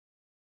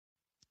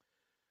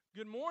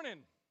Good morning.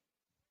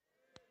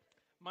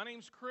 My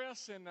name's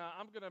Chris, and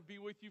I'm going to be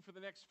with you for the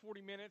next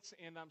 40 minutes,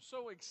 and I'm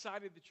so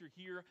excited that you're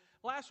here.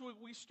 Last week,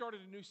 we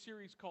started a new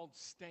series called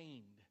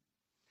Stained.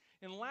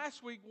 And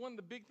last week, one of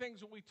the big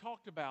things that we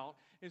talked about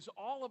is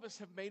all of us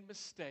have made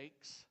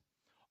mistakes.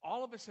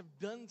 All of us have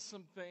done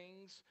some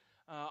things.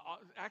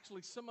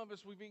 Actually, some of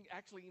us, we've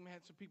actually even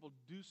had some people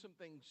do some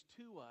things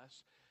to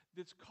us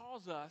that's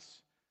caused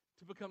us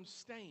to become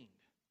stained.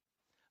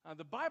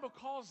 The Bible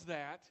calls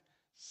that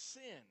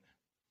sin.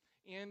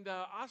 And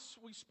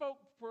we spoke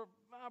for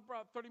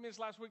about 30 minutes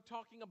last week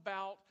talking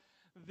about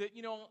that,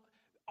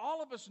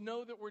 all of us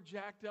know that we're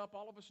jacked up.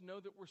 All of us know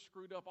that we're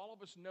screwed up. All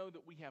of us know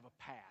that we have a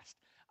past.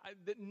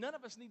 That none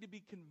of us need to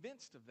be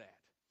convinced of that.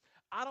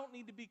 I don't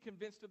need to be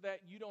convinced of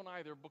that. You don't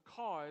either,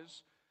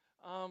 because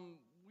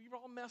we've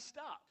all messed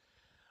up.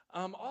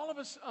 All of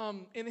us,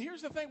 and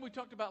here's the thing we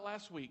talked about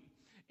last week,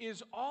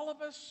 is all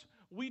of us,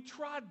 we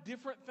try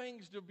different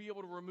things to be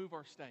able to remove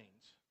our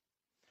stains.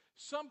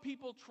 Some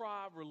people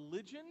try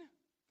religion,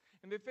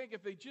 and they think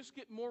if they just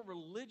get more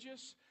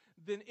religious,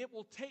 then it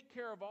will take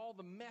care of all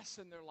the mess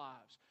in their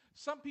lives.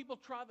 Some people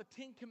try the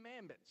 10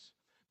 Commandments,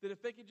 that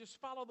if they could just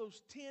follow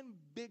those 10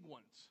 big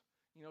ones,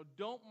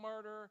 don't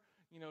murder,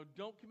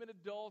 don't commit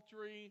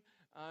adultery,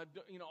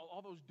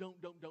 all those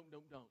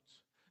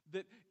don'ts.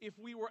 That if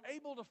we were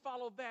able to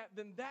follow that,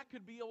 then that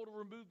could be able to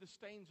remove the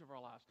stains of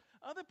our lives.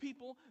 Other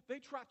people, they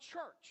try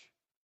church.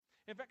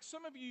 In fact,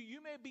 some of you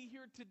may be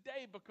here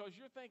today because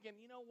you're thinking,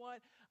 you know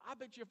what, I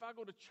bet you if I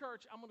go to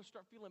church, I'm going to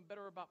start feeling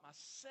better about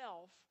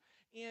myself,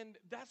 and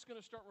that's going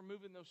to start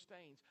removing those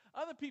stains.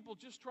 Other people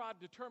just try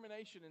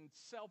determination and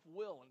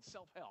self-will and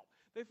self-help.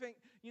 They think,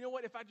 you know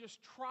what, if I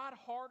just tried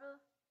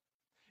harder,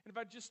 and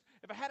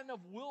if I had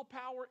enough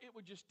willpower, it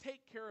would just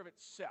take care of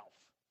itself,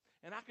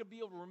 and I could be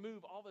able to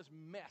remove all this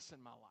mess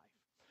in my life.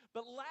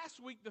 But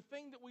last week, the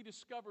thing that we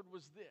discovered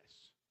was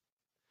this: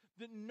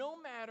 that no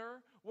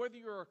matter whether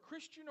you're a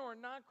Christian or a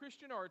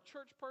non-Christian or a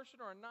church person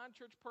or a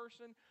non-church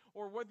person,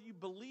 or whether you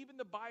believe in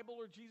the Bible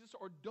or Jesus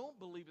or don't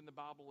believe in the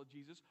Bible or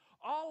Jesus,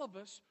 all of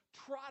us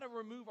try to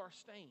remove our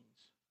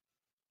stains.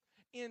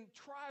 And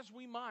try as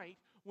we might,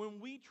 when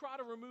we try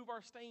to remove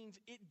our stains,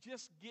 it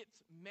just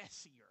gets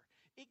messier.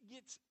 It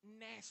gets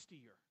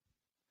nastier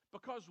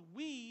because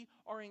we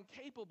are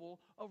incapable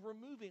of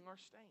removing our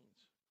stains.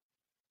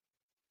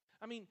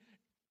 I mean,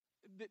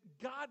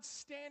 God's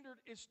standard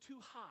is too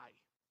high.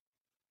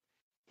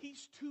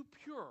 He's too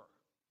pure.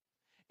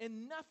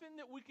 And nothing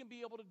that we can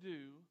be able to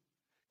do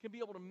can be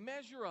able to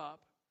measure up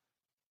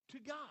to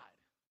God.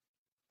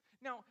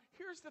 Now,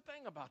 here's the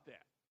thing about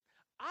that.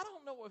 I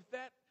don't know if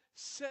that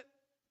set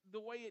the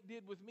way it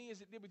did with me as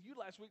it did with you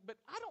last week, but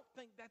I don't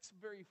think that's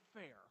very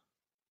fair.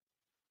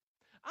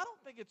 I don't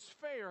think it's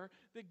fair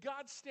that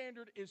God's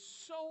standard is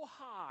so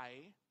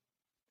high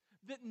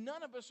that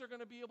none of us are going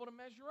to be able to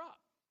measure up.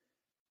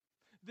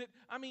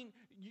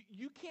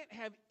 You can't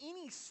have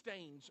any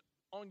stains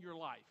on your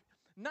life.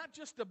 Not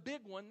just a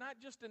big one, not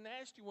just a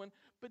nasty one,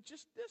 but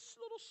just this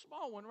little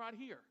small one right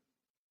here.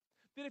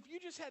 That if you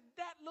just had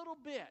that little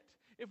bit,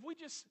 if we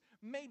just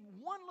made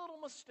one little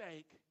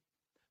mistake,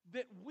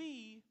 that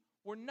we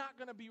were not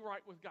going to be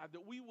right with God,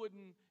 that we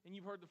wouldn't, and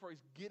you've heard the phrase,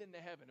 get into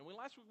heaven. And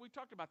last week we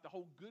talked about the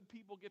whole good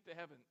people get to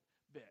heaven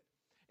bit.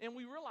 And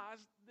we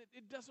realized that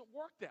it doesn't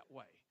work that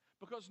way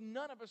because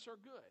none of us are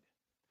good.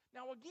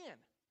 Now again,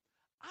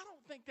 I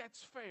don't think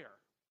that's fair.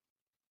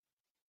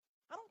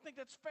 I don't think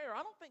that's fair.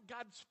 I don't think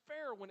God's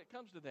fair when it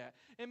comes to that.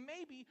 And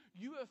maybe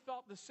you have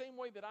thought the same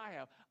way that I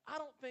have. I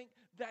don't think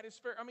that is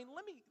fair. I mean,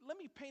 let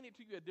me paint it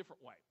to you a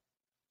different way.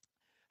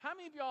 How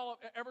many of y'all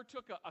ever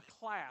took a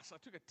class,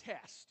 took a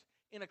test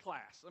in a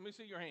class? Let me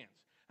see your hands.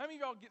 How many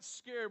of y'all get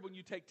scared when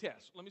you take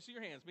tests? Let me see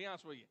your hands. Be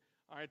honest with you.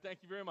 All right,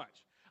 thank you very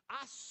much.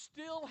 I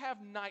still have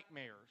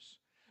nightmares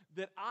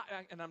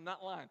and I'm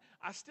not lying,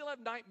 I still have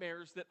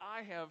nightmares that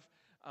I have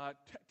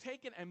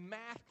taken a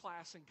math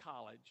class in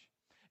college,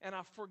 and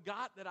I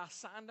forgot that I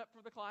signed up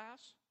for the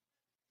class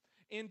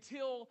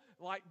until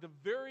like the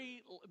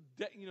very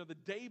day, the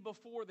day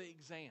before the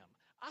exam.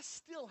 I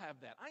still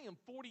have that. I am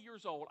 40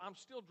 years old. I'm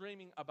still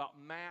dreaming about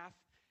math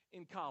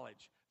in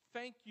college.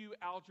 Thank you,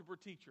 algebra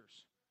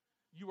teachers.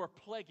 You are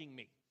plaguing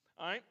me.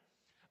 All right.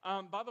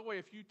 By the way,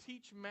 if you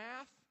teach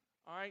math,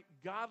 all right,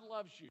 God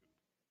loves you.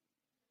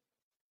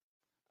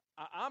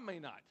 I may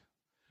not,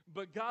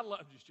 but God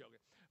loves you. Just joking.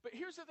 But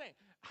here's the thing.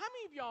 How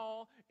many of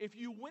y'all, if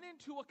you went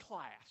into a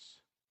class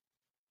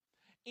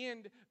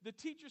and the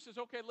teacher says,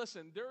 okay,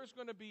 listen, there is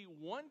going to be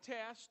one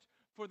test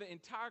for the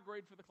entire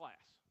grade for the class.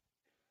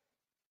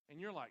 And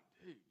you're like,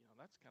 dude,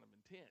 that's kind of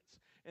intense.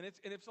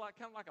 And it's like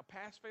kind of like a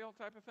pass-fail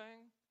type of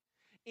thing.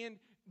 And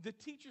the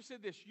teacher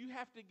said this: you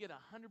have to get 100%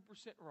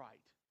 right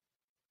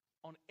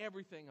on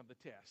everything of the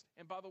test.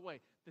 And by the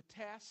way, the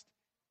test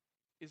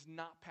is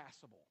not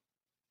passable.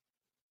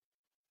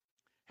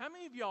 How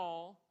many of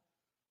y'all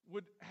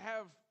would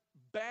have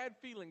bad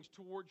feelings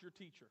towards your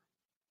teacher?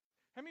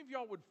 How many of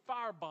y'all would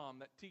firebomb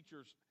that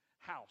teacher's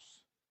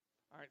house?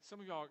 All right,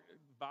 some of y'all are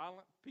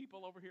violent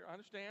people over here, I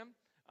understand.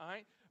 All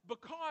right,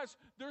 Because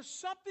there's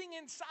something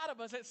inside of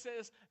us that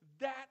says,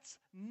 that's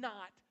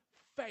not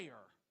fair.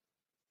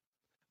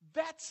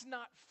 That's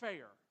not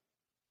fair.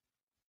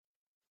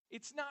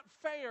 It's not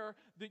fair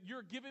that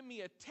you're giving me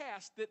a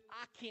test that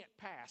I can't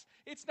pass.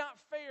 It's not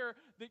fair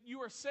that you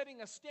are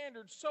setting a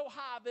standard so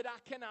high that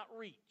I cannot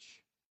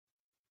reach.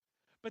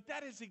 But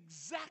that is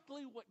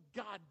exactly what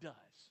God does.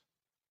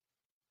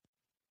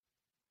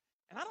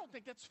 And I don't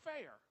think that's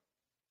fair.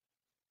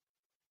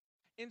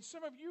 And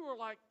some of you are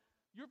like,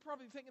 you're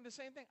probably thinking the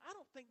same thing. I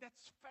don't think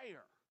that's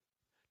fair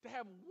to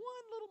have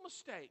one little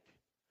mistake.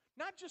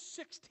 Not just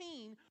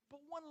 16, but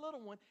one little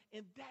one,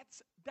 and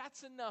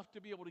that's enough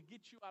to be able to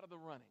get you out of the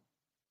running.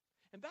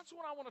 And that's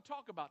what I want to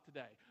talk about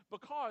today,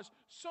 because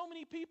so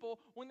many people,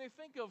 when they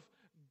think of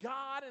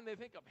God and they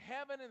think of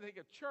heaven and they think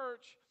of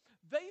church,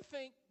 they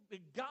think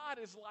that God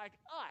is like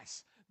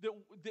us,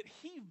 that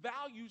He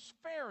values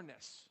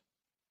fairness,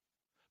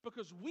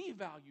 because we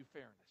value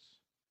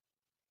fairness.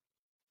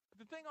 But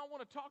the thing I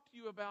want to talk to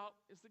you about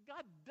is that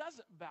God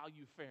doesn't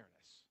value fairness.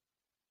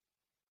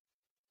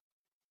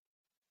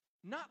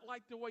 Not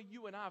like the way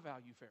you and I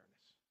value fairness.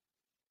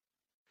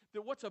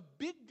 That what's a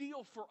big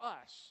deal for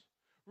us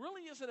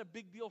really isn't a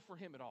big deal for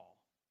Him at all.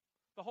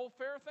 The whole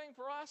fair thing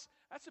for us,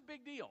 that's a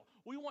big deal.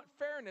 We want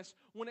fairness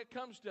when it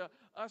comes to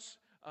us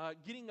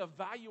getting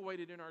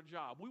evaluated in our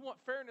job. We want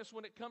fairness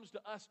when it comes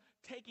to us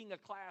taking a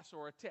class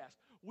or a test.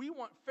 We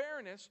want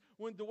fairness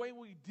when the way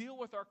we deal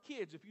with our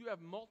kids. If you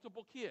have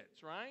multiple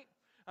kids, right?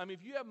 I mean,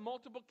 if you have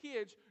multiple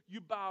kids,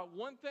 you buy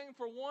one thing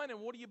for one,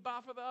 and what do you buy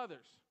for the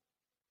others?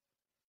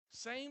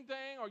 Same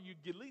thing, or you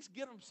at least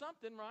get them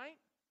something, right?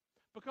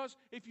 Because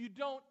if you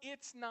don't,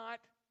 it's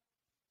not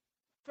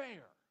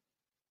fair.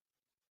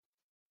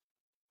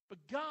 But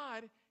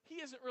God, He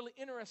isn't really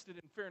interested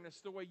in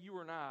fairness the way you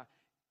and I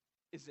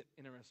isn't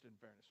interested in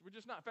fairness. We're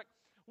just not. In fact,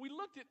 we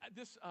looked at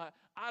this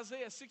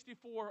Isaiah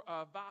 64,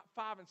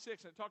 5 and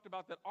 6, and it talked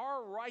about that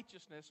our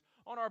righteousness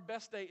on our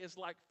best day is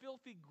like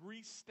filthy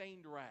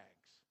grease-stained rags,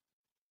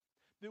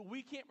 that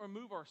we can't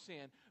remove our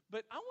sin.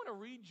 But I want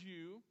to read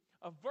you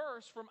a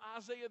verse from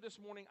Isaiah this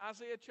morning,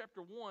 Isaiah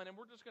chapter 1, and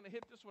we're just going to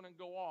hit this one and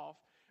go off.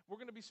 We're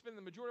going to be spending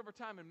the majority of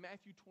our time in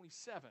Matthew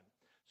 27.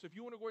 So if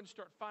you want to go ahead and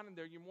start finding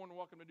there, you're more than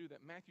welcome to do that,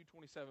 Matthew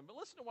 27. But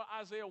listen to what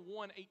Isaiah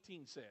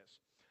 1:18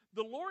 says.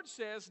 The Lord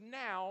says,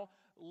 now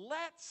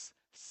let's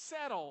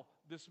settle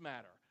this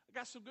matter. I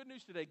got some good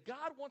news today.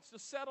 God wants to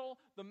settle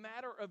the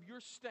matter of your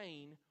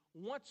stain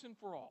once and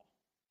for all.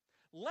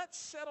 Let's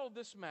settle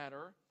this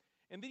matter.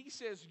 And then He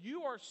says,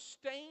 you are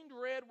stained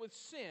red with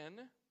sin,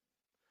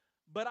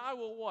 but I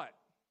will what?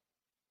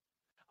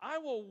 I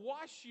will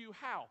wash you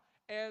how?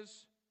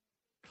 As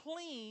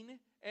clean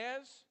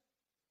as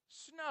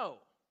snow.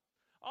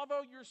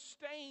 Although your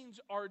stains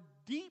are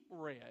deep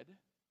red,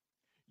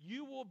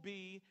 you will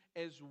be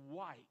as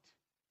white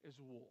as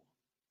wool.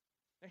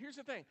 Now here's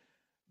the thing.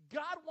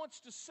 God wants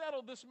to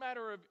settle this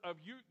matter of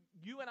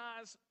you and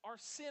I's, our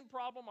sin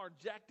problem, our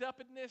jacked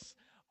upness,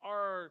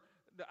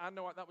 I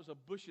know that was a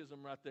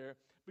Bushism right there,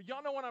 but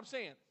y'all know what I'm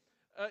saying.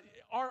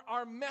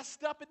 Our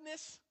messed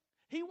upness.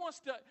 He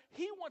wants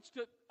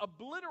to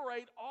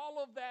obliterate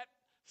all of that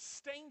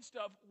stained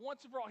stuff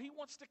once and for all. He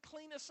wants to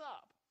clean us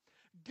up.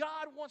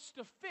 God wants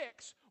to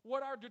fix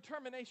what our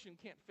determination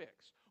can't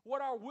fix,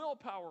 what our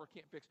willpower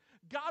can't fix.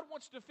 God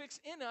wants to fix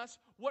in us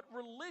what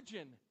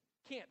religion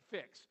can't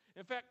fix.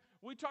 In fact,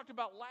 we talked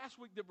about last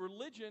week that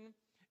religion,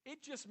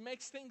 it just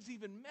makes things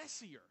even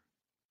messier.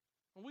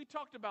 When we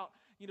talked about,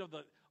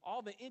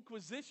 all the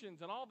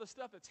inquisitions and all the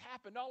stuff that's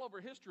happened all over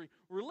history,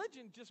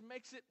 religion just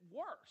makes it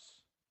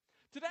worse.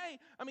 Today,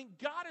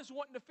 God is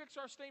wanting to fix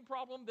our stain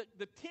problem that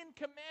the 10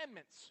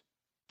 Commandments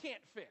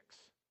can't fix.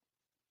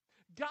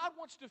 God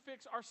wants to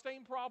fix our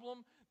stain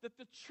problem that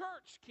the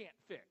church can't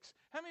fix.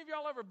 How many of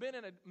y'all ever been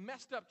in a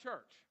messed up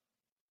church?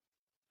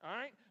 All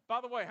right?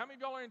 By the way, how many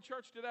of y'all are in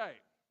church today?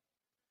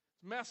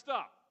 It's messed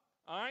up.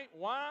 All right?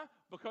 Why?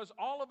 Because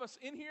all of us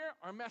in here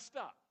are messed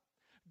up.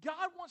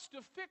 God wants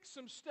to fix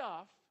some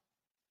stuff,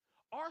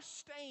 our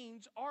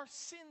stains, our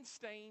sin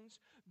stains,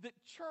 that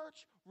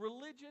church,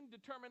 religion,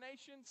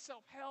 determination,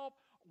 self-help,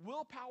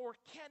 willpower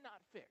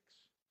cannot fix.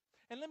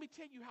 And let me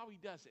tell you how He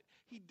does it.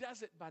 He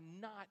does it by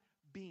not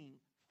being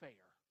fair.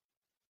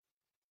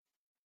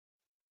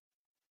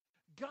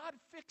 God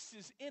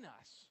fixes in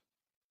us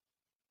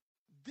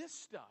this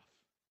stuff,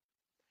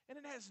 and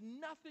it has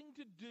nothing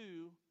to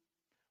do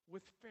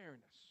with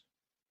fairness.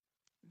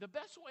 The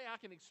best way I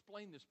can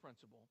explain this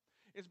principle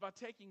is by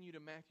taking you to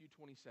Matthew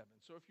 27.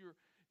 So if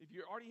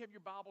you already have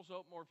your Bibles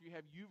open, or if you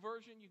have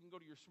YouVersion, you can go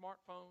to your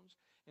smartphones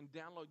and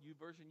download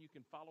YouVersion. You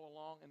can follow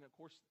along, and of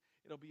course,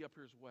 it'll be up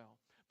here as well.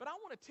 But I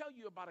want to tell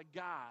you about a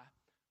guy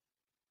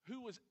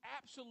who was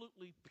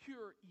absolutely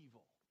pure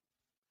evil,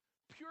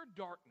 pure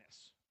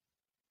darkness.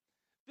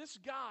 This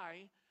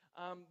guy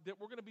that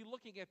we're going to be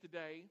looking at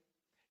today,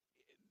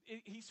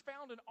 he's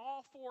found in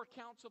all 4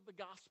 accounts of the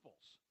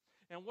Gospels.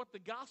 And what the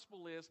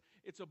gospel is,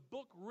 it's a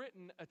book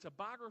written, it's a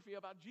biography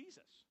about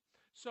Jesus.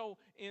 So,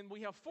 and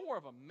we have 4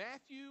 of them,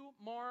 Matthew,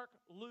 Mark,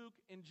 Luke,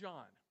 and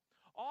John.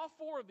 All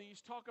 4 of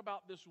these talk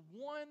about this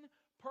one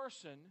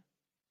person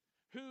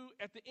who,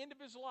 at the end of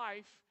his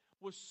life,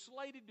 was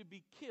slated to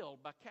be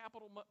killed by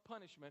capital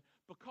punishment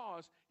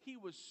because he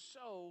was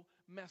so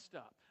messed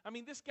up. I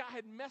mean, this guy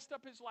had messed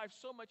up his life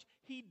so much,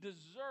 he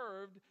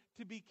deserved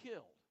to be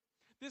killed.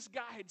 This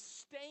guy had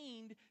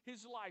stained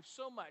his life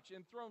so much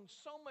and thrown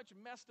so much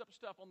messed up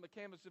stuff on the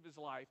canvas of his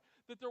life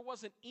that there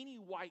wasn't any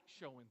white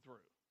showing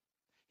through.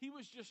 He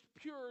was just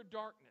pure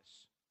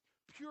darkness,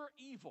 pure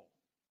evil.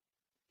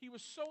 He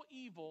was so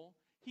evil,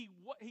 he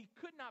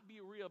could not be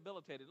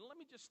rehabilitated. And let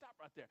me just stop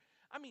right there.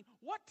 I mean,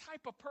 what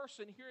type of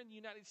person here in the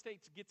United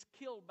States gets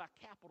killed by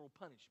capital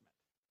punishment?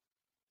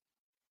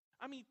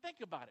 I mean, think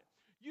about it.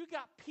 You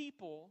got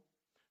people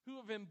who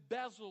have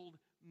embezzled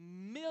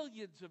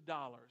millions of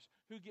dollars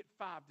who get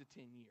 5 to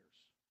 10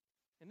 years.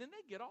 And then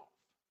they get off.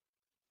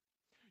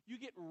 You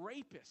get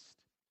rapists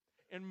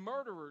and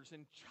murderers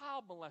and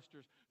child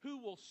molesters who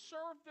will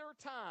serve their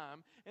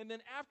time, and then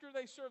after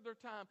they serve their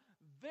time,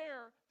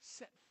 they're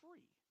set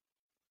free.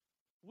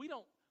 We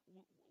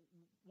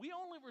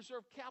only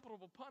reserve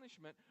capital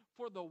punishment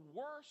for the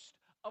worst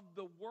of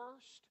the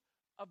worst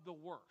of the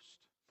worst.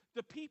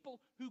 The people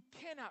who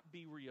cannot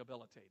be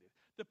rehabilitated.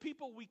 The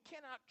people we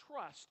cannot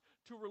trust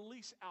to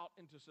release out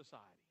into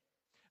society.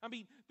 I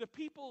mean, the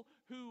people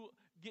who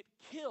get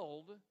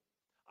killed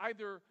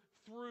either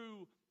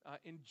through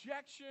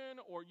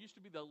injection, or it used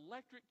to be the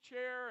electric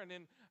chair, and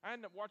then I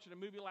ended up watching a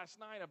movie last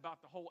night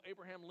about the whole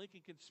Abraham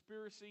Lincoln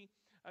conspiracy.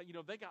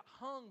 They got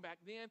hung back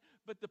then,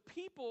 but the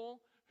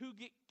people who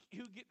get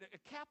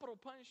a capital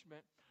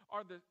punishment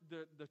are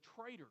the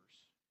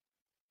traitors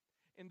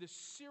and the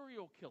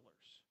serial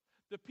killers,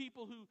 the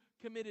people who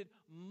committed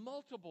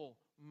multiple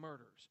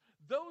murders.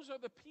 Those are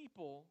the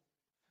people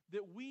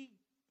that we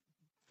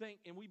think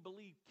and we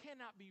believe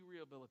cannot be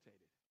rehabilitated.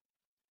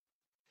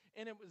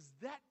 And it was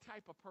that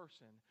type of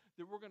person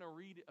that we're going to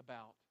read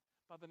about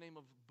by the name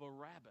of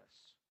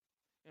Barabbas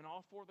in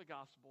all 4 of the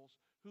Gospels,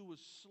 who was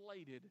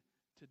slated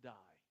to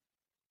die,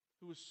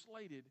 who was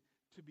slated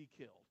to be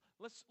killed.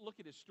 Let's look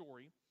at his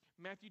story,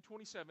 Matthew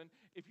 27.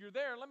 If you're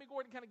there, let me go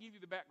ahead and kind of give you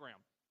the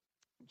background.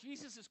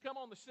 Jesus has come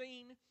on the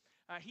scene.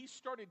 He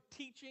started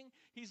teaching.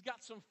 He's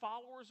got some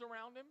followers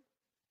around him.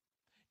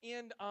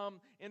 And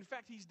in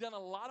fact, he's done a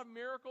lot of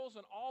miracles,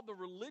 and all the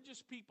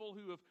religious people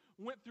who have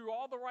went through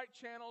all the right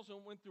channels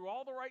and went through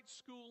all the right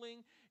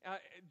schooling,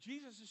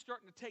 Jesus is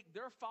starting to take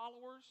their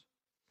followers,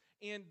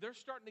 and they're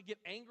starting to get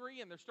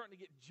angry, and they're starting to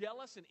get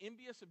jealous and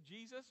envious of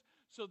Jesus.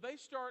 So they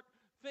start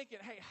thinking,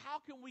 hey, how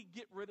can we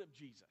get rid of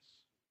Jesus?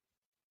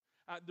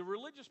 The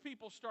religious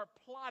people start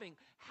plotting,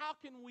 how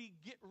can we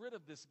get rid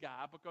of this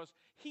guy because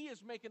he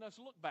is making us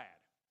look bad?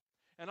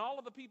 And all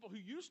of the people who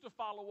used to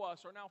follow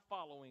us are now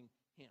following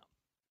him.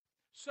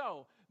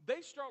 So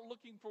they start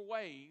looking for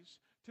ways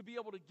to be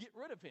able to get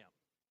rid of him.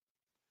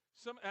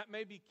 That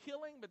may be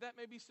killing, but that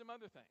may be some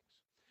other things.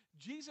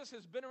 Jesus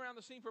has been around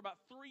the scene for about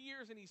 3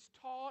 years, and he's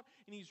taught,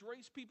 and he's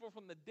raised people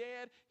from the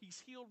dead.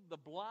 He's healed the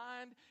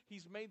blind.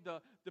 He's made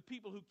the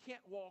people who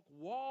can't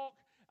walk.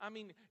 I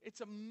mean,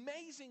 it's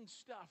amazing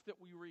stuff that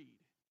we read.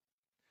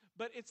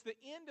 But it's the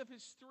end of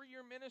his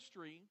 3-year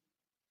ministry,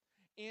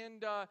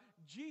 and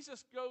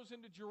Jesus goes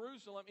into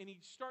Jerusalem, and he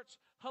starts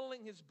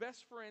huddling his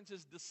best friends,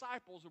 his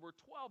disciples. There were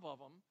 12 of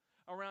them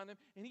around him,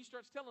 and he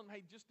starts telling them,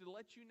 hey, just to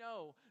let you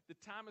know, the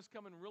time is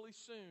coming really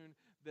soon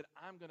that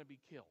I'm going to be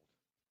killed.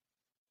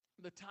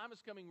 The time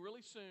is coming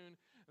really soon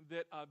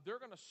that they're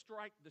going to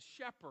strike the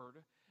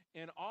shepherd,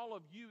 and all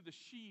of you, the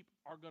sheep,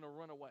 are going to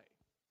run away.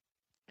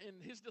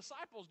 And his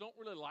disciples don't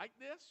really like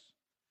this,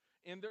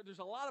 and there's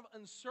a lot of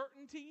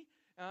uncertainty,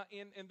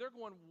 and they're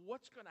going,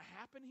 what's going to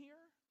happen here?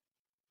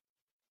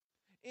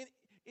 And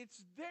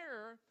it's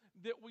there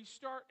that we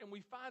start and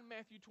we find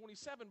Matthew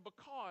 27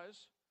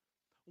 because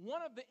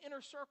one of the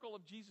inner circle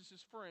of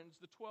Jesus' friends,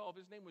 the 12,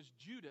 his name was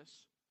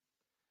Judas.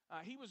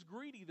 He was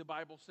greedy, the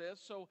Bible says,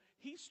 so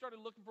he started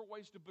looking for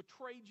ways to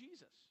betray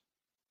Jesus.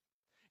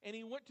 And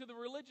he went to the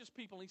religious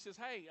people and he says,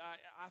 hey,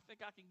 I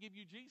think I can give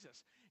you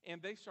Jesus.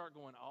 And they start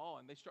going, oh,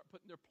 and they start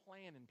putting their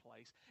plan in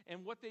place.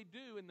 And what they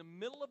do in the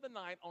middle of the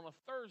night on a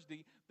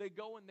Thursday, they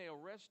go and they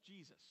arrest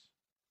Jesus.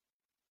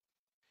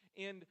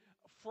 And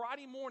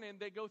Friday morning,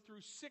 they go through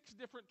 6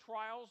 different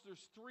trials.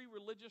 There's 3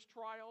 religious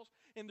trials.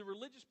 And the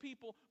religious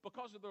people,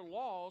 because of their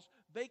laws,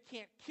 they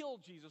can't kill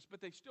Jesus,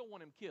 but they still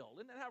want him killed.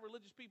 Isn't that how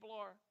religious people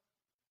are?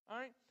 All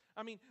right?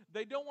 I mean,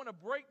 they don't want to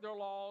break their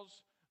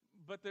laws,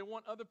 but they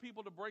want other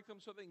people to break them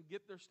so they can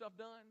get their stuff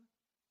done.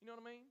 You know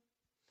what I mean?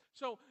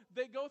 So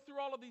they go through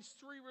all of these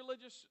 3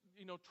 religious,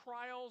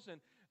 trials,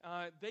 and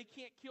they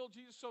can't kill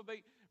Jesus. So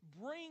they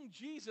bring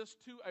Jesus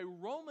to a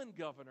Roman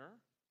governor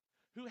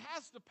who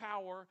has the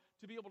power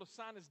to be able to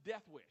sign his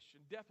death wish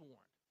and death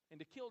warrant and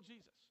to kill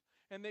Jesus.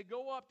 And they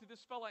go up to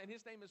this fellow, and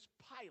his name is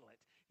Pilate.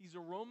 He's a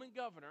Roman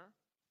governor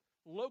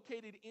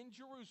located in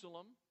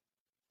Jerusalem.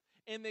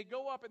 And they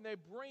go up and they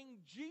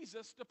bring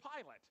Jesus to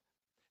Pilate.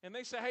 And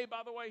they say, hey,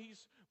 by the way,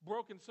 he's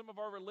broken some of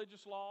our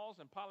religious laws.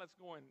 And Pilate's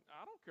going,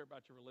 I don't care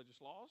about your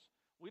religious laws.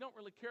 We don't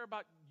really care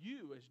about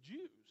you as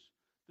Jews,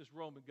 this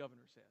Roman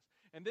governor says.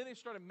 And then they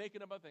started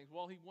making up other things.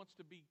 Well, he wants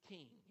to be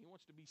king. He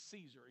wants to be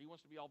Caesar. He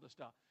wants to be all this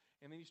stuff.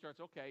 And then he starts,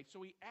 okay.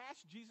 So he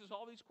asks Jesus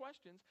all these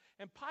questions,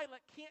 and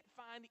Pilate can't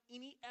find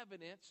any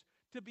evidence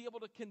to be able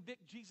to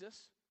convict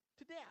Jesus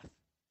to death.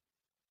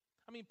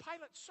 I mean,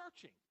 Pilate's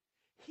searching.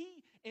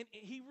 He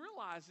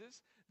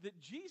realizes that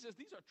Jesus,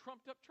 these are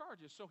trumped up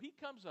charges. So he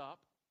comes up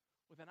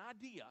with an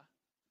idea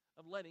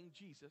of letting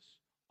Jesus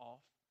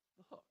off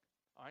the hook.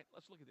 All right,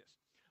 let's look at this.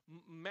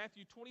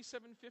 Matthew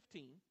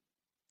 27:15.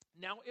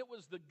 Now it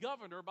was the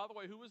governor, by the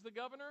way, who was the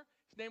governor?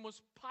 His name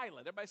was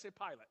Pilate. Everybody say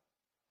Pilate.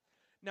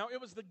 Now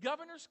it was the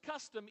governor's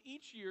custom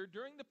each year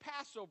during the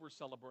Passover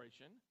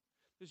celebration,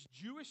 this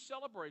Jewish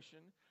celebration,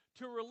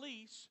 to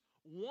release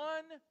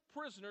one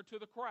prisoner to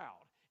the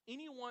crowd,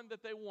 anyone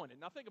that they wanted.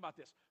 Now think about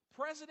this.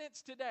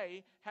 Presidents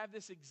today have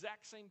this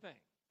exact same thing.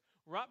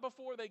 Right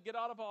before they get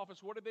out of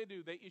office, what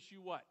do? They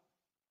issue what?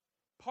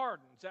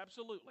 Pardons,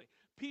 absolutely.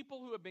 People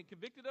who have been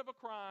convicted of a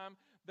crime,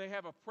 they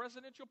have a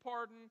presidential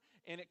pardon,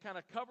 and it kind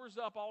of covers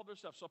up all their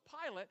stuff. So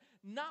Pilate,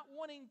 not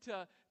wanting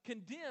to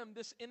condemn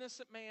this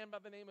innocent man by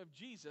the name of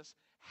Jesus,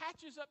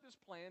 hatches up this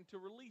plan to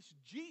release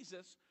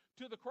Jesus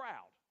to the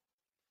crowd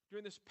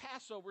during this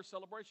Passover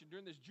celebration,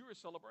 during this Jewish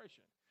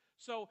celebration.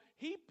 So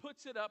he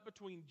puts it up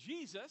between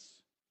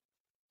Jesus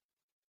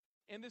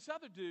and this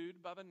other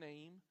dude by the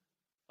name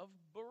of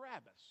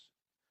Barabbas.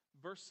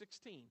 Verse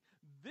 16.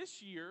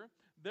 This year,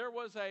 there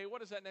was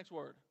what is that next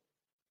word?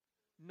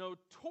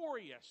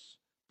 Notorious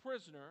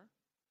prisoner,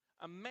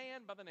 a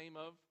man by the name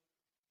of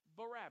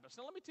Barabbas.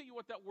 Now let me tell you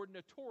what that word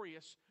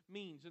notorious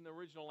means in the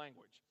original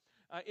language.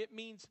 It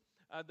means,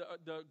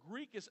 the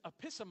Greek is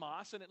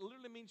episomos, and it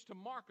literally means to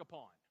mark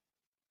upon.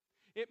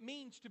 It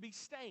means to be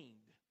stained.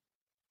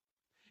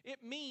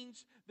 It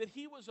means that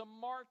he was a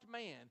marked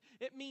man.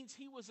 It means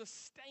he was a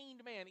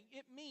stained man.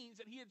 It means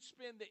that he had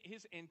spent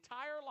his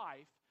entire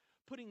life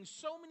putting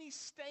so many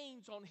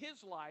stains on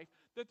his life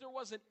that there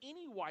wasn't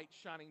any white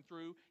shining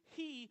through.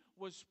 He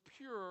was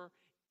pure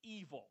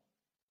evil.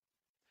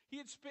 He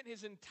had spent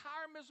his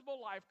entire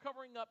miserable life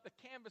covering up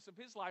the canvas of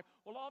his life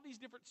with all these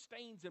different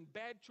stains and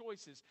bad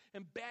choices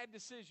and bad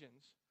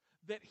decisions.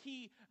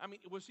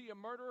 Was he a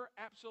murderer?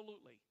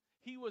 Absolutely.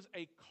 He was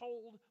a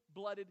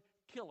cold-blooded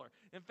killer.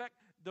 In fact,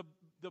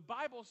 the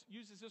Bible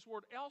uses this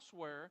word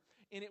elsewhere,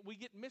 and we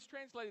get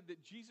mistranslated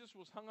that Jesus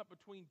was hung up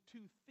between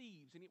two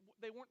thieves, and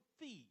they weren't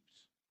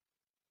thieves.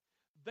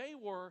 They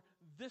were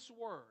this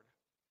word.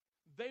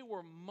 They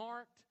were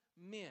marked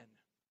men.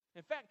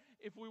 In fact,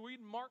 if we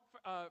read Mark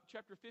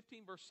chapter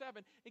 15, verse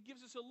 7, it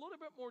gives us a little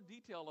bit more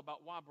detail about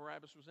why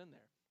Barabbas was in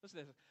there. Listen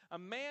to this. A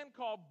man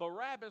called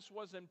Barabbas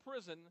was in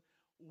prison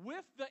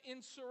with the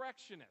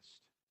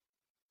insurrectionist.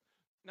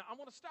 Now, I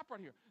want to stop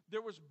right here.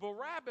 There was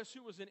Barabbas,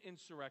 who was an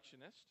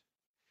insurrectionist,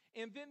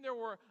 and then there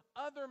were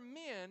other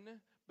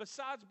men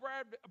besides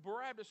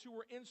Barabbas who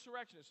were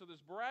insurrectionists. So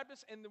there's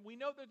Barabbas, and we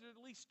know that there's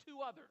at least two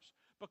others,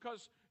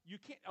 because you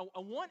can't.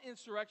 One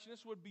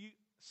insurrectionist would be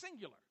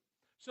singular.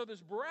 So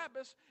there's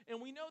Barabbas, and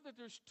we know that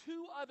there's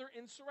two other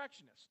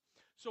insurrectionists.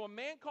 So a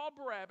man called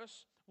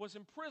Barabbas was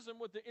in prison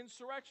with the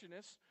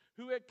insurrectionists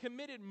who had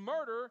committed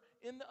murder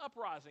in the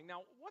uprising.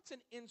 Now, what's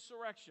an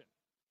insurrection?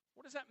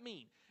 What does that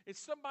mean? It's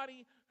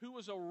somebody who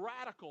was a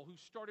radical, who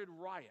started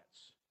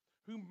riots,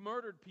 who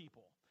murdered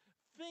people.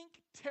 Think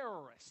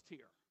terrorist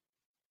here.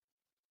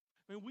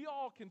 I mean, we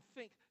all can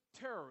think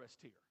terrorist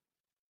here.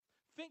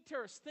 Think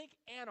terrorist, think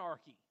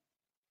anarchy.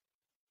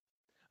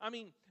 I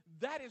mean,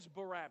 that is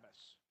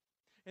Barabbas.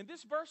 And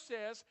this verse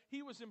says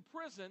he was in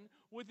prison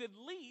with at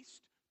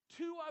least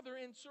two other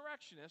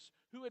insurrectionists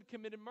who had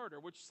committed murder,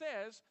 which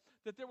says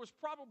that there was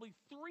probably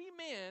three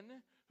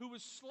men who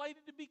was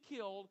slated to be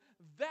killed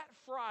that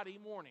Friday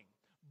morning.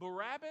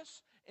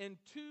 Barabbas and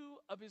two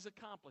of his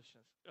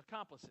accomplices.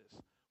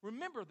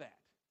 Remember that,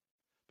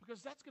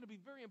 because that's going to be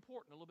very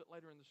important a little bit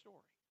later in the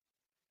story.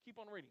 Keep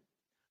on reading.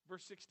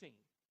 Verse 16.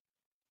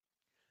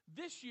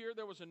 This year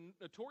there was a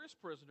notorious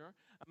prisoner,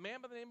 a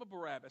man by the name of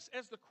Barabbas.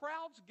 As the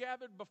crowds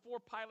gathered before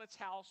Pilate's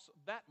house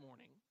that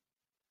morning,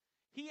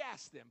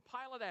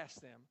 Pilate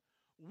asked them,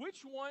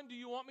 which one do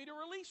you want me to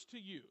release to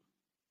you?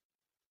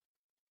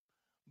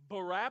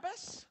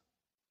 Barabbas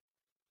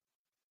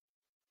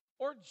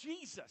or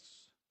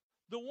Jesus,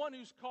 the one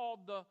who's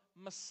called the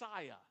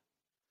Messiah?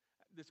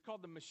 It's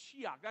called the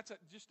Mashiach. That's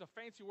just a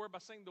fancy word by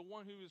saying the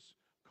one who is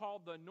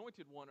called the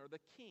Anointed One or the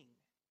King.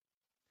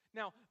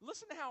 Now,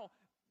 listen to how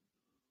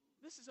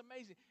this is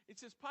amazing. It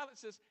says, Pilate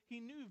says, he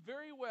knew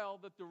very well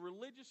that the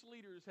religious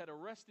leaders had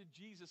arrested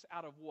Jesus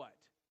out of what?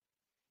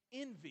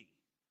 Envy.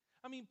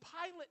 I mean,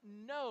 Pilate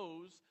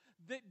knows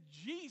that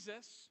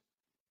Jesus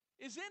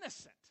is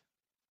innocent.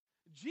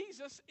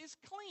 Jesus is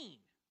clean.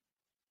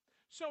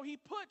 So he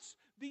puts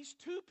these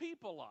two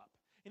people up,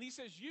 and he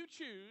says, you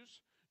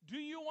choose. Do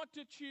you want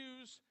to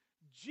choose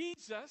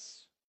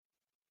Jesus,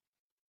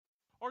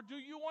 or do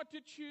you want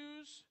to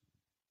choose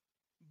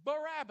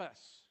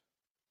Barabbas?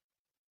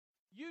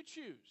 You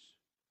choose.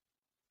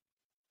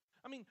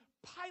 I mean,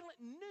 Pilate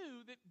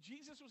knew that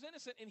Jesus was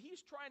innocent, and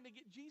he's trying to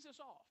get Jesus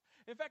off.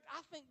 In fact,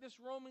 I think this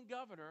Roman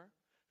governor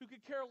who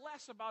could care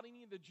less about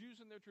any of the Jews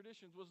and their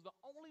traditions, was the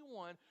only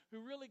one who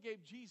really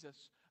gave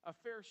Jesus a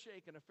fair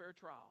shake and a fair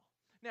trial.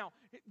 Now,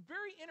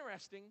 very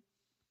interesting,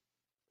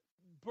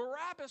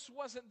 Barabbas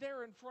wasn't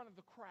there in front of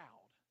the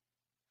crowd.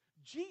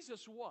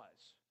 Jesus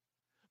was.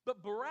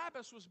 But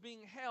Barabbas was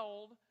being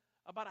held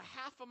about a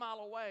half a mile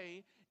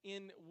away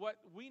in what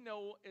we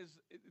know as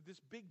this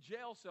big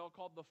jail cell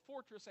called the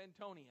Fortress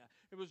Antonia.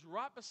 It was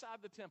right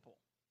beside the temple.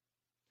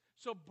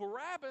 So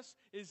Barabbas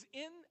is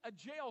in a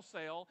jail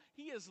cell.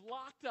 He is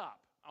locked up.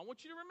 I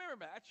want you to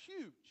remember that. That's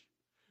huge.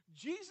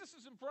 Jesus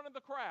is in front of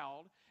the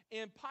crowd,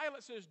 and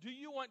Pilate says, do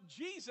you want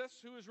Jesus,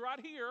 who is right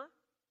here,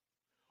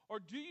 or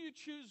do you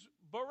choose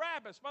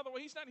Barabbas? By the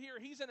way, he's not here.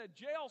 He's in a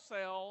jail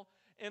cell.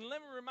 And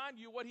let me remind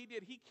you what he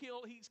did.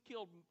 He's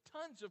killed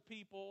tons of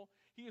people.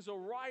 He is a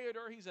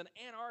rioter. He's an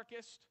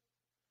anarchist.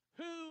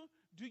 Who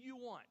do you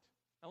want?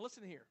 Now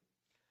listen here.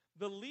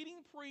 The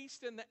leading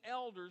priest and the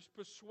elders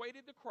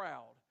persuaded the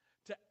crowd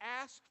to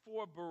ask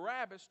for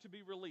Barabbas to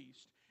be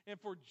released and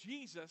for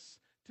Jesus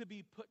to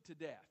be put to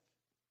death.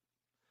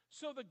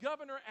 So the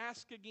governor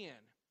asked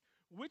again,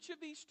 which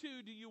of these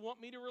two do you want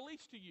me to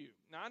release to you?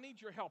 Now I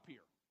need your help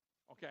here.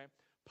 Okay?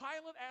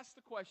 Pilate asked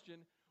the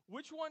question,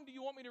 which one do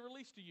you want me to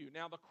release to you?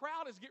 Now, the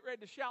crowd is getting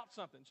ready to shout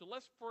something. So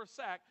let's, for a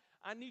sec,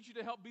 I need you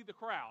to help be the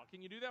crowd.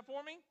 Can you do that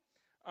for me?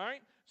 All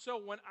right? So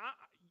when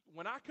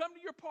I come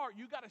to your part,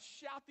 you got to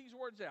shout these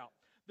words out.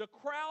 The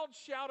crowd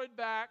shouted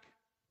back,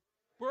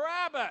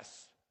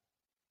 Barabbas.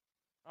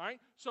 All right?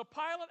 So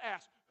Pilate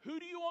asked, who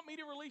do you want me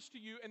to release to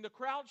you? And the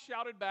crowd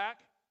shouted back,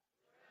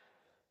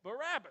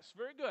 Barabbas.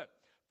 Very good.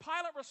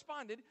 Pilate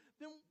responded,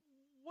 then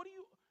what do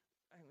you...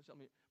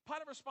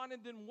 Pilate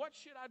responded, then what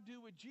should I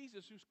do with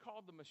Jesus who's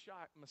called the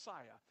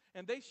Messiah?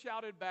 And they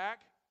shouted back,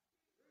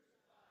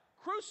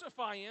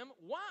 Crucify him.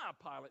 Why?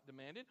 Pilate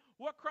demanded.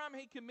 What crime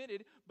had he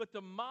committed? But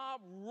the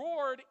mob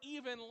roared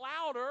even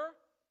louder.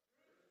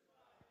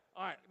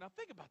 All right, now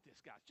think about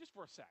this, guys, just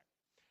for a sec.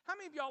 How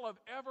many of y'all have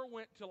ever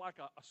went to like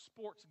a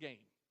sports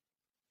game?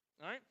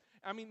 All right?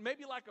 I mean,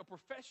 maybe like a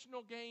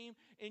professional game,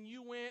 and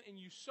you went and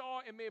you saw,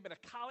 it may have been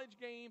a college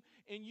game,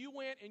 and you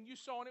went and you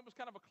saw, and it was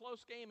kind of a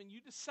close game, and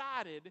you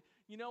decided,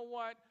 you know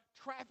what,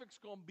 traffic's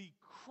going to be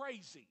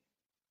crazy.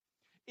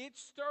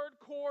 It's third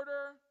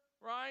quarter,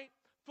 right?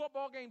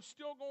 Football game's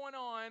still going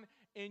on,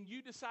 and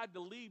you decide to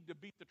leave to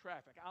beat the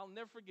traffic. I'll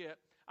never forget,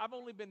 I've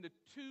only been to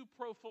 2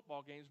 pro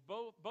football games.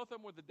 Both of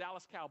them were the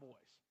Dallas Cowboys.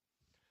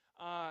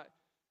 All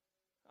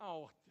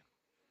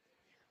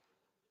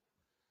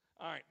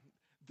right.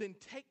 Then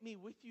take me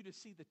with you to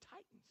see the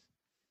Titans.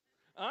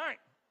 All right.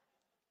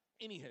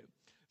 Anywho,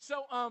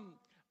 so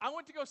I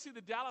went to go see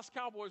the Dallas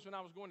Cowboys when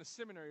I was going to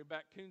seminary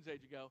back Coons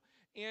age ago.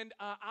 And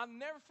I'll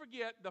never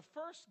forget the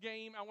first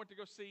game I went to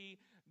go see,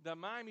 the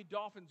Miami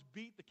Dolphins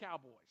beat the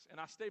Cowboys. And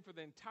I stayed for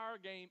the entire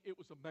game. It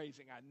was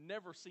amazing. I'd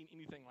never seen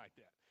anything like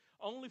that.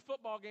 Only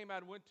football game I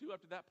went to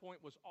up to that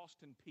point was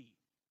Austin Peay.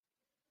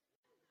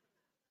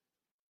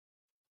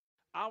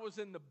 I was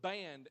in the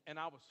band, and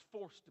I was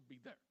forced to be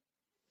there.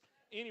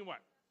 Anyway,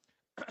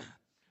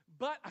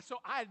 so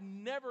I had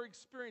never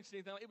experienced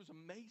anything. It was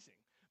amazing.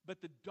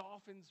 But the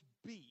Dolphins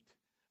beat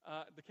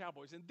the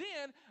Cowboys. And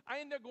then I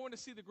ended up going to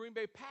see the Green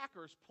Bay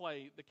Packers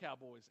play the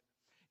Cowboys.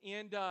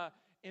 And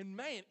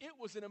man, it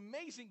was an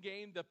amazing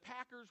game. The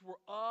Packers were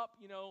up,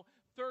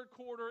 third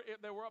quarter.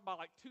 They were up by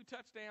like 2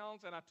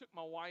 touchdowns. And I took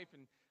my wife,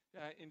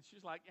 and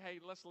she's like, hey,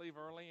 let's leave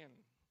early. And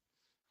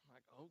I'm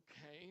like,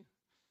 okay,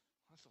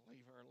 let's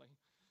leave early.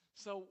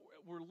 So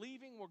we're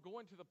leaving. We're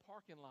going to the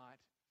parking lot.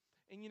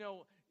 And,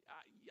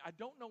 I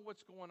don't know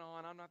what's going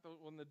on. I'm not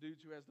one of the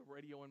dudes who has the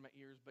radio in my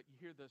ears, but you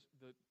hear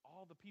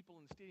all the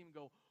people in the stadium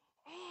go,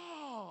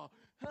 oh,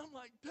 and I'm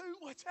like, dude,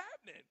 what's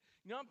happening?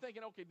 I'm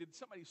thinking, okay, did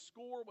somebody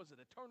score? Was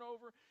it a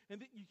turnover?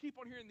 And then you keep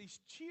on hearing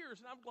these cheers,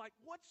 and I'm like,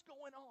 what's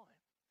going on?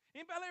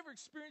 Anybody ever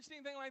experienced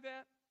anything like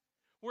that?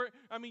 Where,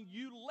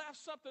 you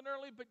left something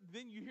early, but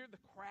then you hear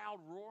the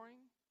crowd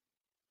roaring?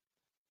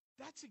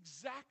 That's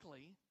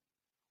exactly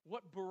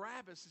what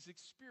Barabbas is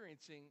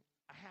experiencing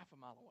a half a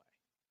mile away.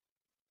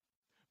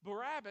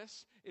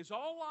 Barabbas is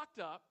all locked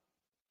up,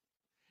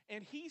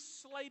 and he's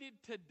slated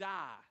to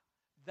die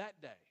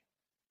that day.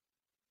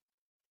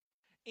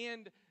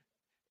 And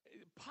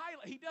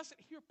Pilate, he doesn't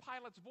hear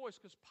Pilate's voice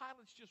because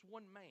Pilate's just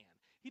one man.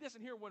 He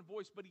doesn't hear one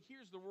voice, but he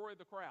hears the roar of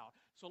the crowd.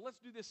 So let's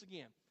do this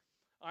again.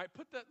 All right,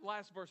 put that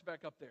last verse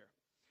back up there.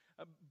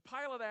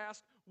 Pilate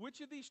asked,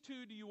 which of these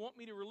two do you want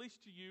me to release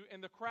to you?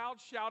 And the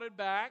crowd shouted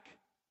back,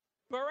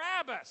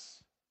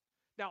 Barabbas.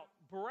 Now,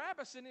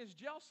 Barabbas in his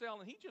jail cell,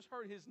 and he just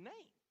heard his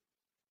name.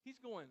 He's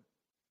going,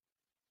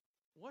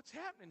 what's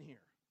happening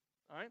here?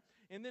 All right.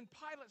 And then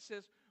Pilate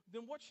says,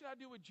 then what should I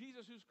do with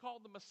Jesus who's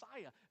called the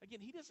Messiah? Again,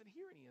 he doesn't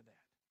hear any of that.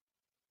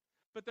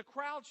 But the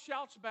crowd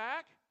shouts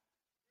back,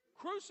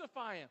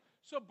 crucify him.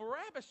 So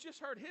Barabbas just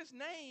heard his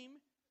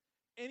name,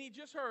 and he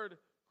just heard,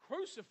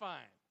 crucify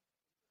him.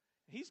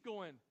 He's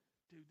going,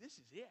 dude, this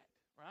is it,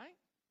 right?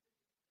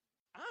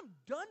 I'm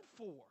done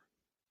for.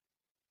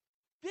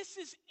 This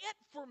is it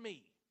for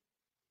me.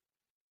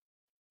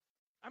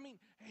 I mean,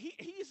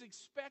 he is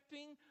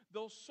expecting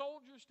those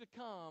soldiers to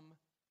come,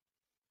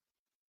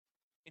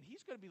 and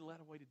he's going to be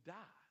led away to die.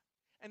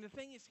 And the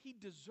thing is, he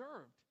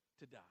deserved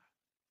to die.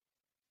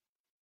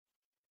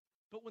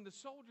 But when the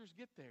soldiers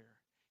get there,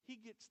 he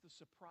gets the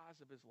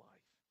surprise of his life.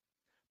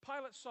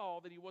 Pilate saw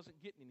that he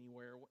wasn't getting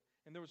anywhere,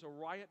 and there was a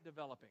riot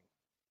developing.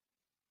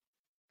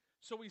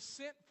 So he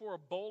sent for a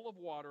bowl of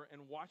water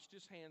and washed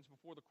his hands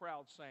before the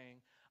crowd, saying,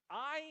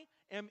 I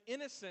am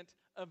innocent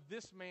of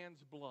this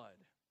man's blood.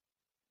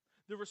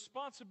 The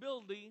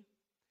responsibility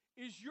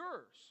is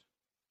yours.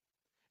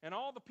 And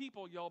all the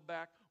people yelled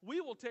back,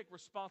 we will take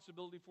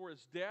responsibility for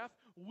his death,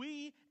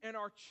 we and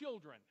our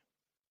children.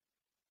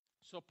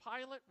 So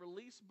Pilate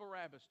released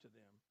Barabbas to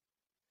them,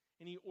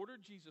 and he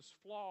ordered Jesus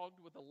flogged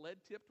with a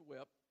lead-tipped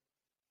whip,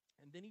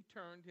 and then he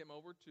turned him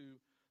over to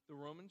the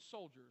Roman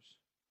soldiers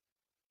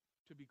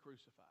to be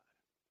crucified.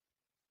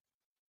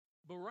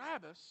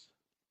 Barabbas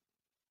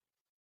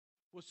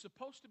was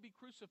supposed to be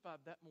crucified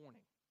that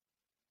morning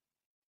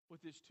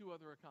with his two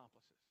other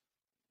accomplices.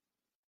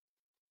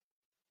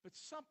 But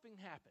something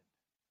happened.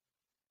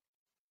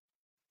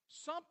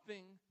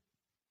 Something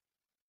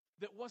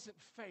that wasn't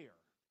fair.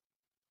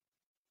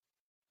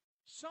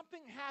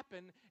 Something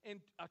happened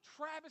and a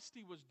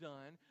travesty was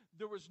done.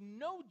 There was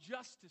no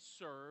justice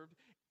served.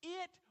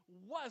 It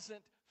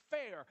wasn't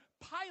fair.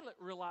 Pilate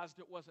realized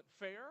it wasn't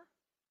fair,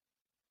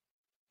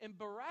 and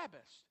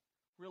Barabbas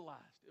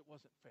realized it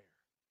wasn't fair.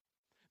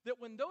 That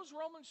when those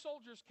Roman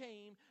soldiers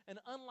came and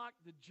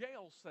unlocked the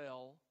jail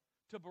cell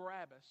to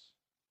Barabbas,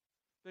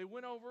 they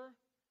went over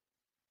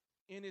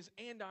in his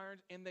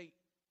andirons and they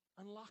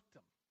unlocked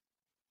him.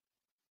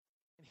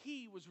 And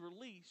he was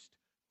released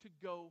to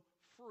go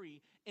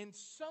free. And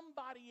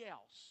somebody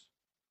else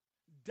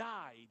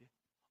died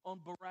on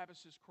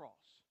Barabbas'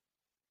 cross.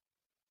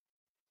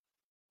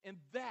 And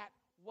that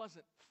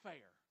wasn't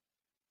fair.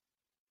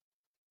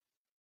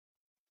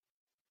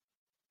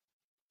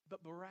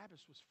 But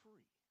Barabbas was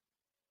free.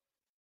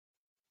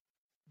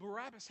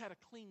 Barabbas had a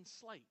clean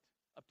slate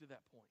up to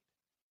that point.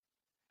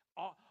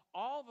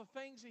 All the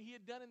things that he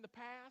had done in the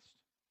past,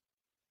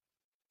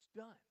 it's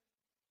done.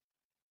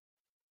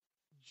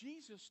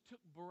 Jesus took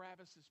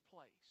Barabbas'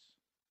 place.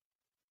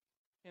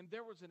 And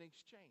there was an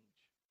exchange.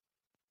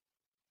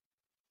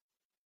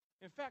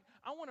 In fact,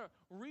 I want to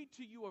read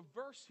to you a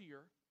verse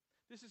here.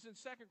 This is in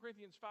 2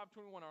 Corinthians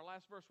 5:21, our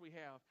last verse we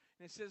have.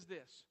 And it says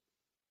this: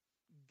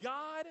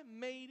 God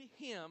made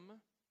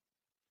him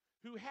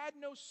who had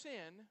no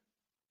sin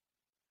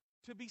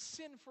to be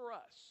sin for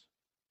us,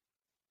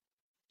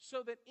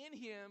 so that in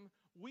him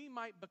we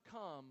might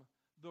become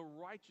the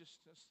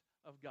righteousness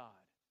of God.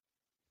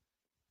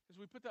 As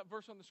we put that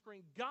verse on the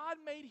screen, God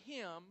made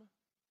him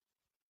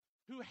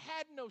who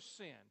had no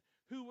sin,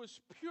 who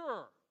was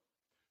pure,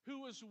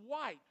 who was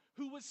white,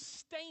 who was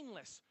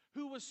stainless,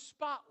 who was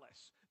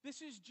spotless.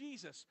 This is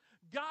Jesus.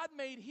 God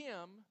made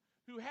him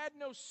who had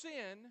no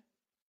sin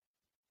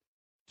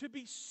to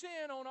be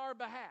sin on our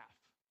behalf,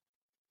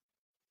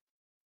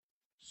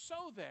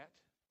 so that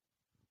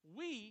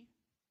we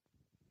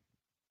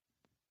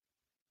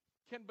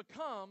can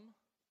become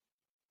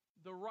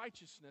the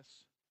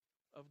righteousness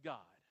of God,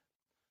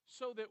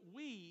 so that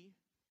we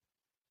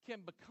can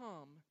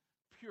become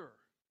pure.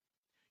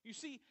 You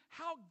see,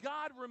 how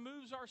God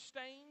removes our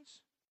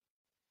stains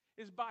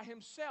is by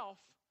himself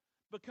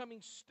becoming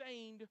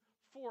stained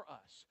for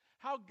us.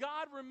 How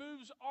God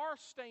removes our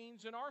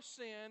stains and our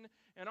sin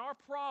and our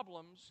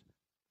problems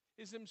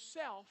is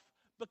himself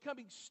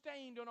becoming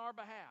stained on our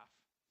behalf.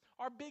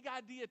 Our big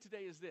idea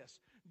today is this: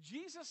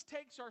 Jesus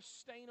takes our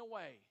stain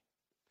away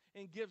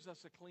and gives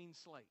us a clean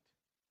slate.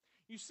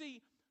 You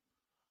see,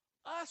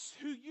 us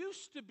who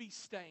used to be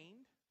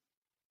stained,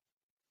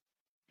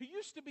 who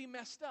used to be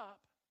messed up,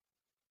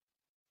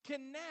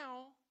 can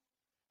now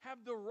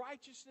have the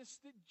righteousness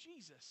that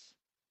Jesus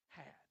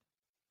had.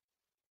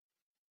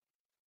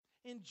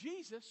 And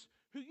Jesus,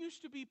 who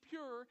used to be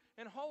pure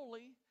and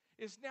holy,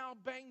 is now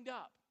banged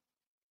up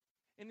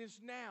and is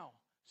now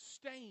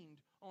stained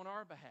on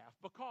our behalf,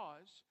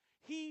 because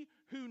he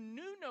who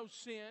knew no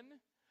sin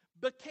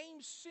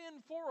became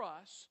sin for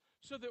us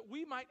so that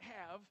we might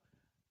have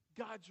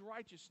God's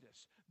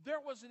righteousness. There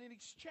was an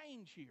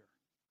exchange here.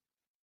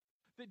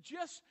 That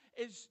just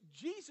as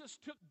Jesus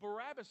took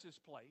Barabbas'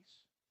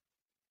 place,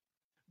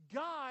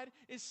 God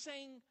is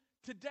saying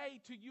today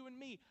to you and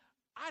me,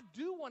 I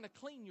do want to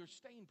clean your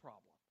stain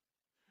problem.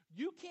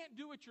 You can't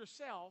do it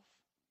yourself,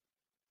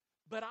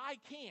 but I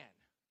can.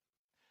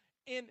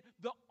 And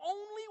the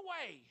only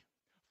way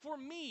for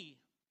me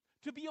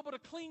to be able to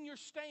clean your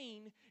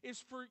stain is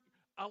for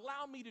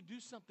allow me to do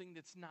something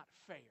that's not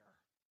fair.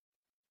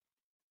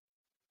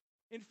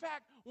 In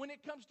fact, when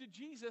it comes to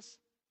Jesus,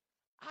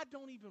 I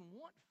don't even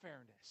want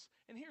fairness.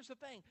 And here's the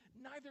thing,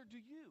 neither do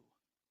you.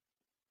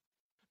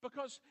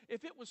 Because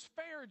if it was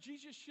fair,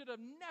 Jesus should have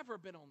never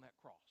been on that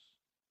cross.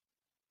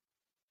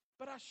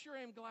 But I sure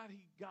am glad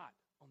he got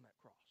on that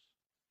cross.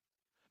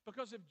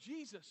 Because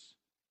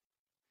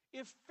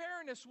if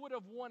fairness would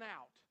have won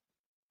out,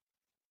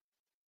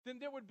 then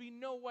there would be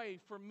no way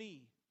for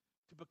me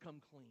to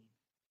become clean.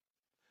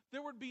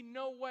 There would be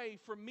no way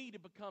for me to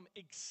become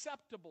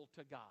acceptable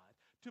to God,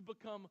 to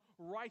become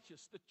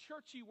righteous. The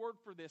churchy word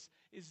for this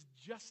is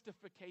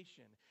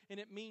justification. And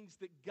it means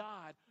that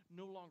God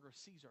no longer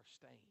sees our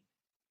stain,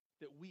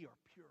 that we are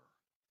pure.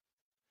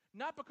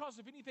 Not because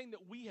of anything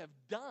that we have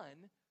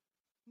done,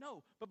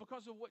 no, but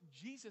because of what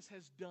Jesus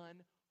has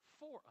done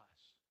for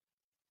us.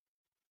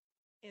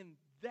 And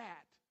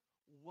that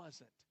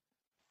wasn't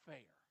fair.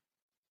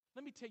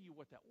 Let me tell you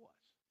what that was.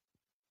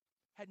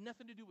 Had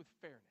nothing to do with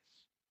fairness.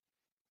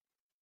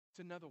 It's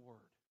another word.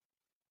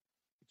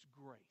 It's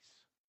grace.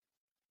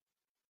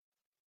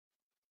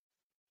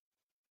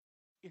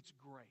 It's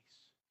grace.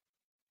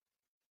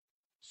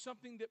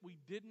 Something that we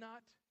did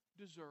not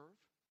deserve.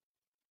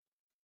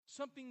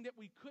 Something that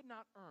we could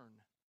not earn.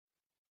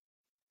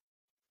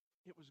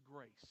 It was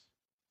grace.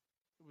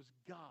 It was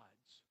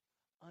God's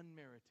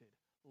unmerited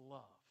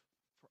love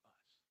for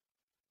us.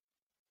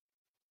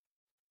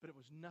 But it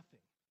was nothing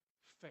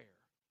fair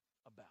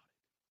about it.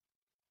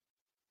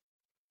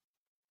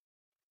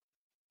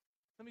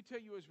 Let me tell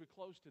you as we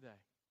close today,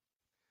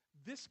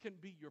 this can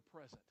be your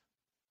present.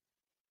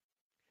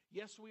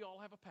 Yes, we all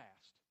have a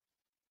past.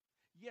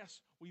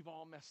 Yes, we've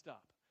all messed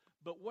up.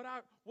 But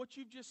what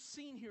you've just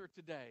seen here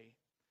today,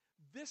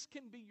 this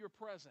can be your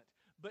present.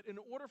 But in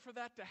order for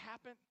that to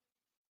happen,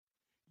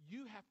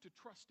 you have to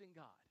trust in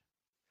God.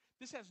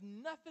 This has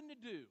nothing to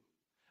do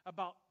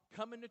about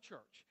coming to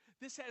church.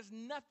 This has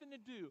nothing to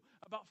do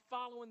about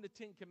following the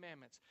Ten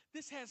Commandments.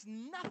 This has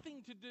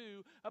nothing to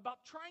do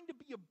about trying to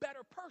be a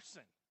better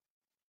person.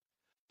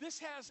 This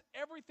has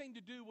everything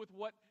to do with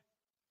what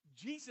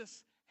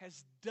Jesus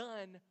has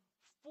done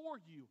for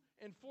you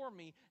and for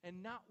me,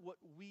 and not what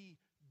we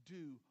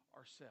do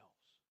ourselves.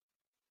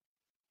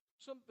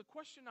 So the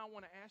question I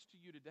want to ask to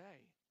you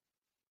today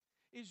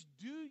is,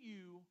 do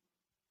you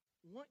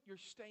want your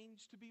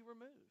stains to be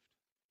removed?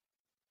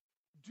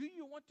 Do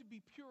you want to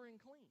be pure and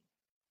clean?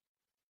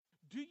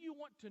 Do you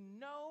want to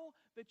know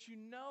that you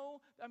know,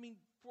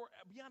 for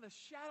beyond a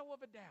shadow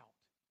of a doubt,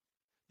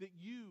 that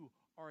you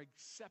are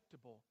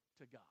acceptable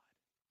to God?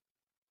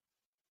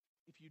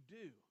 If you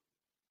do,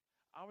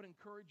 I would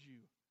encourage you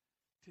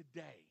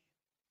today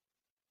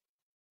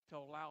to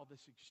allow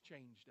this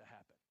exchange to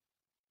happen.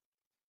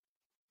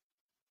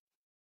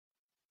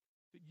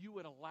 That you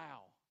would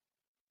allow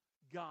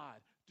God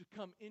to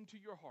come into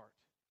your heart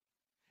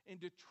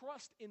and to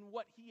trust in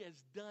what He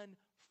has done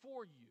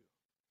for you,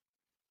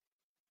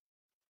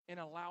 and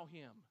allow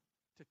Him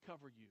to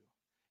cover you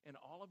and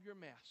all of your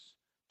mess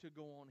to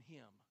go on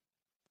Him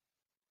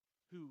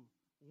who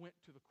went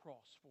to the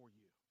cross for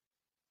you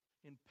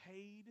and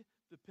paid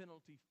the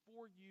penalty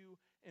for you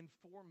and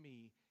for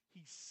me.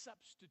 He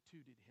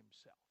substituted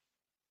Himself.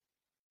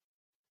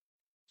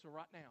 So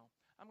right now,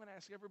 I'm going to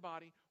ask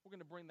everybody, we're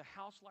going to bring the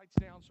house lights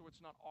down so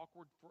it's not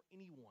awkward for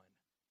anyone.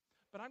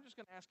 But I'm just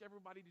going to ask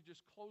everybody to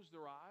just close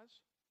their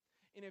eyes.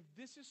 And if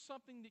this is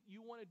something that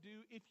you want to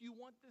do, if you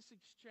want this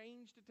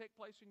exchange to take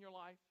place in your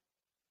life,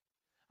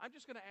 I'm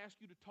just going to ask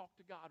you to talk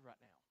to God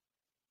right now.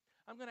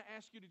 I'm going to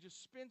ask you to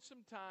just spend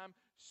some time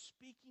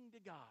speaking to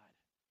God.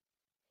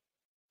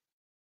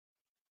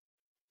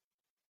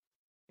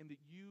 And that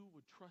you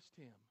would trust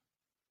Him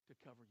to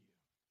cover you.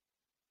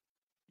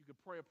 You could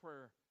pray a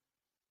prayer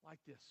like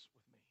this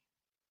with me.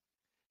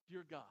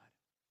 Dear God,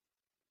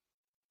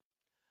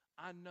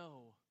 I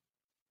know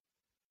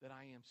that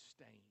I am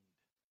stained.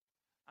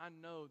 I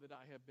know that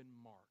I have been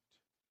marked.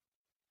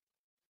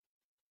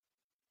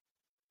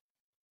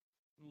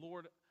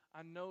 Lord,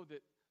 I know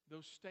that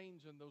those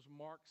stains and those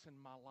marks in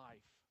my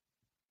life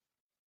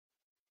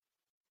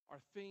are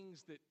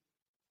things that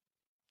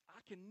I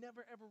can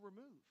never, ever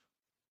remove.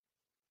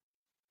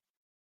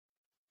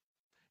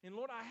 And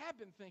Lord, I have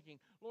been thinking,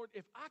 Lord,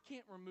 if I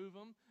can't remove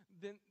them,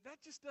 then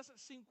that just doesn't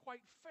seem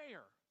quite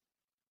fair.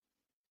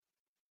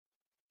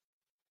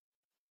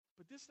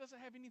 But this doesn't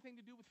have anything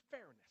to do with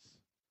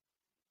fairness.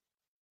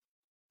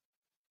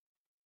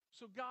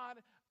 So God,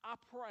 I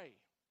pray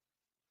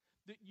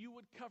that you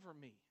would cover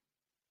me,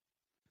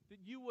 that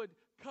you would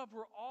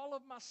cover all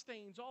of my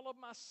stains, all of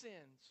my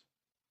sins,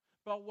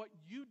 by what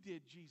you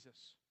did,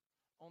 Jesus,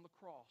 on the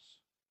cross.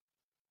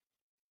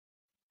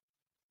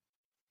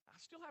 I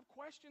still have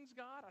questions,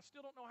 God. I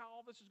still don't know how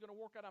all this is going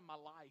to work out in my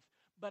life,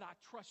 but I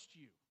trust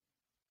you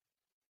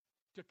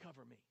to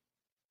cover me.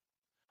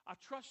 I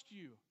trust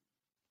you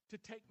to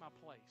take my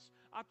place.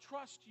 I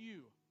trust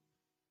you,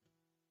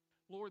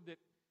 Lord, that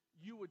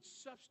you would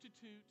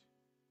substitute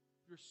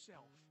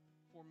yourself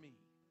for me,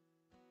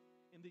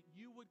 and that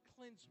you would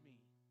cleanse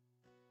me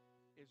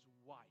as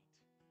white